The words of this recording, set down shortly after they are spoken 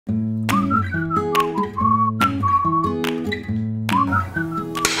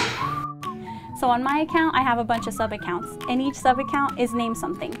on my account, I have a bunch of sub-accounts, and each sub-account is named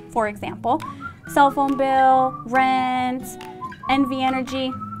something. For example, cell phone bill, rent, NV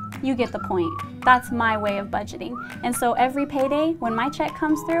Energy, you get the point. That's my way of budgeting. And so every payday, when my check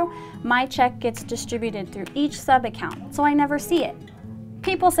comes through, my check gets distributed through each sub-account, so I never see it.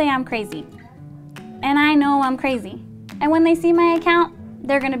 People say I'm crazy, and I know I'm crazy. And when they see my account,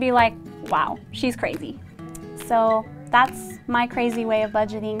 they're gonna be like, wow, she's crazy. So that's my crazy way of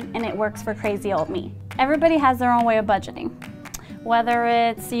budgeting, and it works for crazy old me. Everybody has their own way of budgeting, whether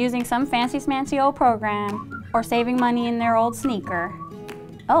it's using some fancy smancy old program or saving money in their old sneaker.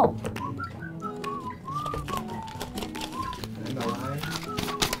 Oh.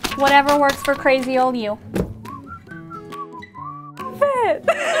 Whatever works for crazy old you. Fit.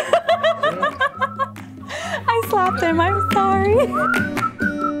 I slapped him, I'm sorry.